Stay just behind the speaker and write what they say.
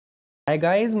Hi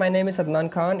guys, my name is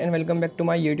Adnan Khan and welcome back to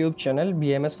my YouTube channel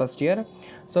BMS first year.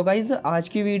 So guys, आज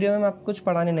की video में मैं आपको कुछ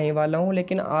पढ़ाने नहीं वाला हूँ,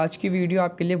 लेकिन आज की वीडियो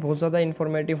आपके लिए बहुत ज़्यादा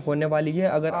इन्फॉर्मेटिव होने वाली है।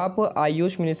 अगर आप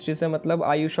आयुष मिनिस्ट्री से मतलब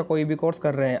आयुष का कोई भी कोर्स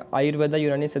कर रहे हैं, आयुर्वेदा,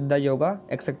 यूनानी, सिद्धा, योगा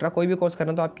एक्सेट्रा कोई भी कोर्स कर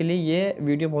रहे हैं, तो आपके लिए ये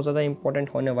वीडियो बहुत ज़्यादा इंपॉर्टेंट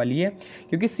होने वाली है,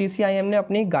 क्योंकि CCIM ने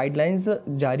अपनी गाइडलाइंस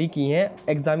जारी की हैं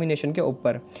एग्जामिनेशन के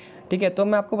ऊपर। ठीक है, तो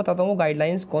मैं आपको बताता हूँ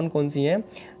गाइडलाइंस कौन कौन सी हैं।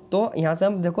 तो यहाँ से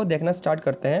हम देखना स्टार्ट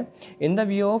करते हैं। In the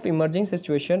view of emerging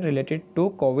situation related to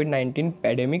covid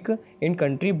 pandemic in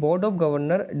country, board of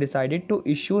governor decided to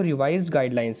issue revised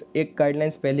guidelines. एक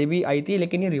गाइडलाइंस पहले भी आई थी,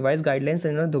 लेकिन ये रिवाइज गाइडलाइंस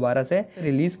इन्होंने दोबारा से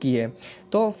रिलीज़ की है।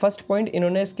 तो फर्स्ट पॉइंट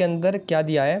इन्होंने इसके अंदर क्या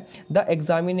दिया है, the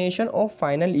examination of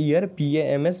final year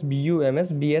BAMS,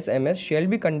 BUMS, BSMS shall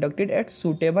be conducted at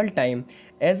suitable time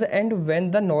as and when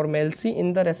the normalcy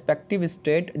in the respective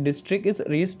state district is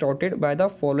restored by the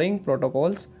following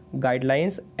protocols,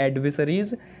 guidelines,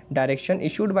 advisories, direction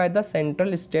issued by the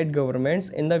central state governments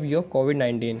in the view of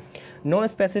COVID-19. No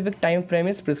specific time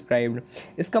frame is prescribed.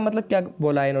 इसका मतलब क्या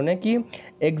बोला है इन्होंने कि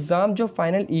exam जो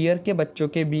final year के बच्चों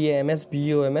के BAMS,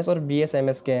 BUMS और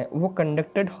BSMS के हैं वो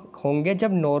कंडक्टेड होंगे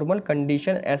जब नॉर्मल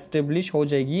कंडीशन एस्टेब्लिश हो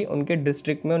जाएगी उनके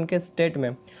डिस्ट्रिक्ट में, उनके स्टेट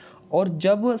में, और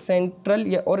जब सेंट्रल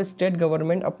या और स्टेट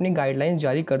गवर्नमेंट अपनी गाइडलाइंस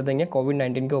जारी कर देंगे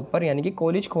कोविड-19 के ऊपर। यानी कि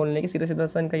कॉलेज खोलने की सीधा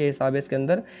सा इनका ये हिसाब है इसके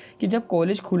अंदर कि जब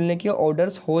कॉलेज खुलने के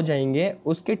ऑर्डर्स हो जाएंगे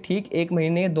उसके ठीक 1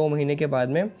 महीने या 2 महीने के बाद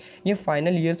में ये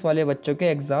फाइनल ईयर्स वाले बच्चों के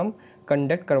एग्ज़ाम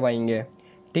कंडक्ट करवाएंगे।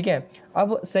 ठीक है,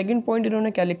 अब सेकंड पॉइंट इन्होंने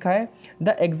क्या लिखा है,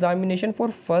 the examination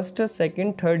for first,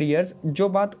 second, third years. जो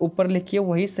बात ऊपर लिखी है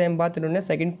वही सेम बात इन्होंने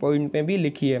सेकंड पॉइंट में भी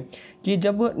लिखी है कि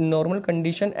जब नॉर्मल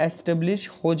कंडीशन एस्टेब्लिश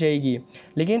हो जाएगी,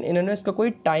 लेकिन इन्होंने इसका कोई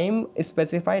टाइम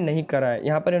स्पेसिफाई नहीं करा है।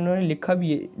 यहाँ पर इन्होंने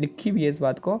लिखी भी है इस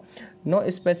बात को, no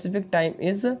specific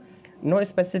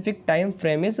time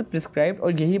frame is prescribed,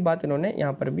 और यही बात इन्होंने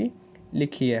यहाँ पर भी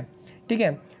लिखी है। ठीक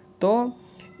है, तो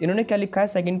इन्होंने क्या लिखा है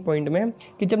सेकंड पॉइंट में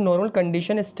कि जब नॉर्मल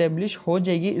कंडीशन इस्टेब्लिश हो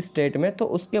जाएगी स्टेट में तो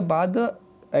उसके बाद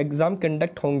एग्ज़ाम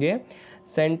कंडक्ट होंगे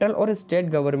सेंट्रल और स्टेट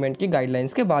गवर्नमेंट की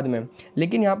गाइडलाइंस के बाद में।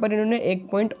 लेकिन यहाँ पर इन्होंने एक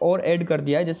पॉइंट और ऐड कर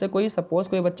दिया है, जैसे सपोज़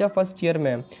कोई बच्चा फर्स्ट ईयर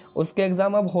में है, उसके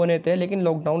एग्ज़ाम अब होने थे लेकिन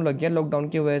लॉकडाउन लग गया, लॉकडाउन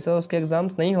की वजह से उसके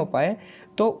एग्ज़ाम्स नहीं हो पाए,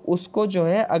 तो उसको जो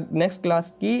है नेक्स्ट क्लास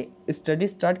की स्टडी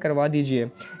स्टार्ट करवा दीजिए।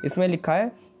 इसमें लिखा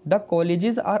है the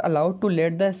colleges are allowed to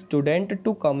let the student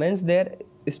to commence there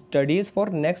studies for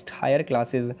next higher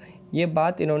classes. ये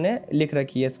बात इन्होंने लिख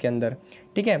रखी है इसके अंदर।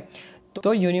 ठीक है,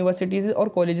 तो यूनिवर्सिटीज़ और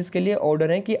कॉलेजेस के लिए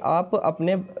ऑर्डर है कि आप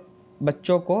अपने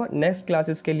बच्चों को नेक्स्ट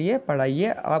क्लासेस के लिए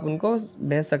पढ़ाइए, आप उनको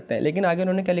भेज सकते हैं। लेकिन आगे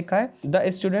उन्होंने क्या लिखा है, the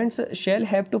students shall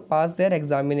have to pass there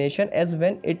examination as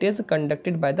when it is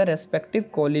conducted by the respective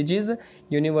colleges,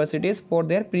 universities for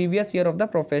their previous year of the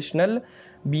professional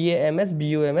BAMS,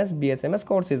 BUMS, BSMS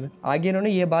courses. आगे इन्होंने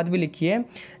ये बात भी लिखी है,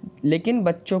 लेकिन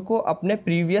बच्चों को अपने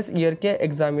प्रीवियस ईयर के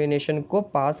एग्जामिनेशन को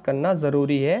पास करना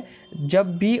ज़रूरी है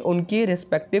जब भी उनकी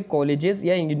रिस्पेक्टिव कॉलेजेस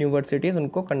या यूनिवर्सिटीज़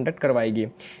उनको कंडक्ट करवाएगी।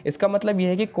 इसका मतलब ये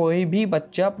है कि कोई भी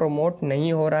बच्चा प्रमोट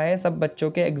नहीं हो रहा है, सब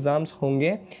बच्चों के एग्ज़ाम्स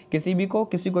होंगे, किसी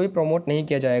को भी प्रमोट नहीं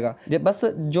किया जाएगा। बस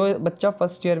जो बच्चा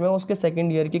फर्स्ट ईयर में उसके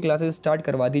सेकेंड ईयर की क्लासेस स्टार्ट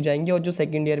करवा दी जाएंगी, और जो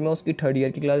सेकेंड ईयर में उसकी थर्ड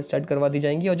ईयर की क्लास स्टार्ट करवा दी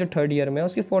जाएंगी, और जो थर्ड ईयर में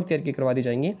उसकी फोर्थ ईयर की करवा दी जाएंगी,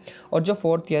 और जो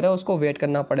फोर्थ ईयर है उसको वेट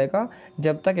करना पड़ेगा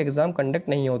जब तक एग्ज़ाम कंडक्ट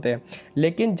नहीं होते।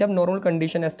 लेकिन जब नॉर्मल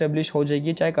कंडीशन एस्टेब्लिश हो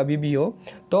जाएगी, चाहे कभी भी हो,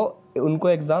 तो उनको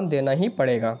एग्ज़ाम देना ही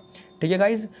पड़ेगा। ठीक है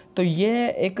गाइज़, तो ये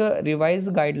एक रिवाइज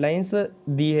गाइडलाइंस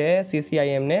दी है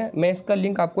CCIM ने। मैं इसका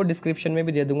लिंक आपको डिस्क्रिप्शन में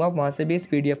भी दे दूंगा, आप वहाँ से भी इस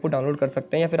PDF को डाउनलोड कर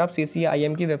सकते हैं, या फिर आप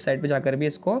CCIM की वेबसाइट पर जाकर भी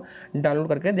इसको डाउनलोड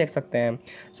करके देख सकते हैं।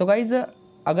 सो गाइज़,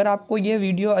 अगर आपको ये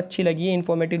वीडियो अच्छी लगी,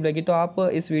 इन्फॉर्मेटिव लगी, तो आप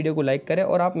इस वीडियो को लाइक करें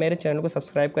और आप मेरे चैनल को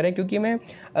सब्सक्राइब करें, क्योंकि मैं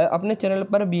अपने चैनल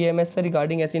पर BMS से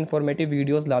रिगार्डिंग ऐसी इन्फॉर्मेटिव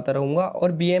वीडियोस लाता रहूँगा।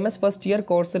 और BMS फर्स्ट ईयर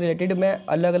कोर्स से रिलेटेड मैं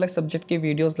अलग अलग सब्जेक्ट के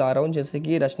वीडियोस ला रहा हूँ, जैसे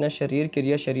कि रचना शरीर,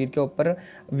 क्रिया शरीर के ऊपर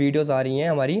वीडियोज़ आ रही हैं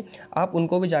हमारी, आप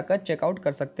उनको भी जाकर चेकआउट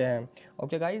कर सकते हैं।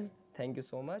 Okay guys, thank you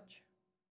so much.